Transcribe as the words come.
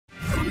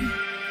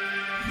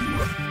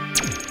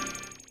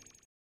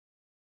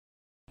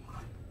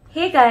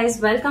Hey guys,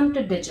 welcome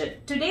to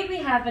Digit. Today we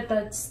have with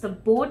us the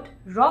Boult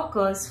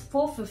Rockerz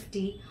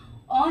 450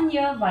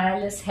 on-ear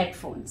wireless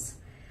headphones.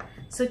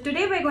 So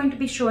today we're going to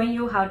be showing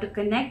you how to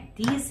connect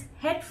these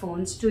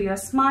headphones to your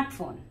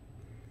smartphone.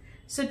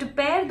 So to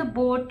pair the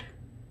Boult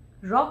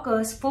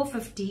Rockerz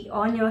 450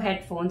 on-ear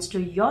headphones to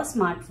your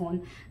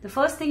smartphone, the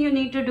first thing you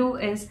need to do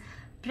is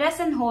press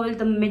and hold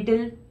the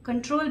middle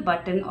control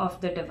button of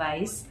the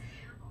device,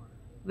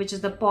 which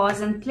is the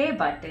pause and play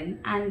button,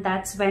 and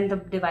that's when the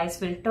device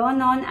will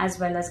turn on as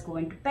well as go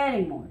into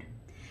pairing mode.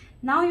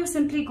 Now you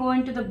simply go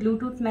into the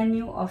Bluetooth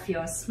menu of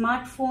your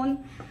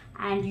smartphone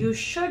and you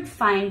should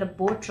find the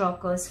Boult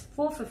Rockerz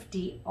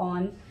 450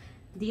 on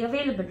the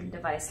available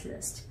device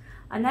list.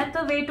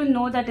 Another way to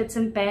know that it's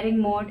in pairing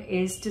mode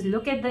is to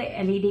look at the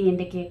LED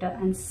indicator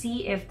and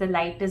see if the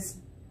light is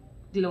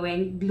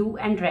glowing blue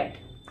and red.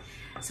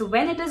 So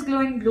when it is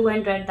glowing blue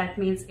and red, that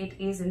means it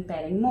is in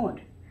pairing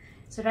mode.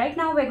 So right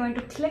now we're going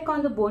to click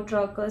on the Boult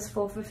Rockerz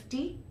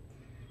 450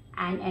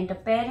 and enter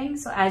pairing.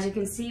 So as you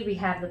can see, we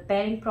have the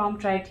pairing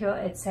prompt right here.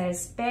 It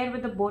says pair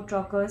with the Boult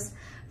Rockerz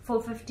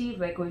 450.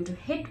 We're going to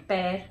hit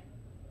pair.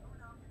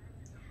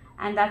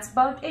 And that's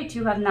about it.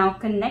 You have now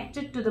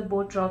connected to the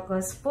Boult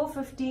Rockerz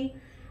 450.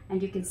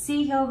 And you can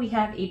see here we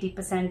have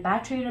 80%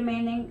 battery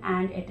remaining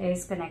and it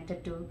is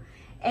connected to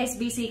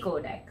SBC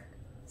codec.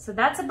 So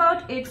that's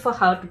about it for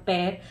how to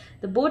pair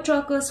the Boult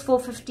Rockerz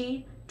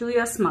 450 to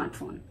your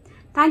smartphone.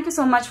 Thank you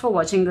so much for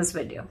watching this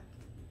video.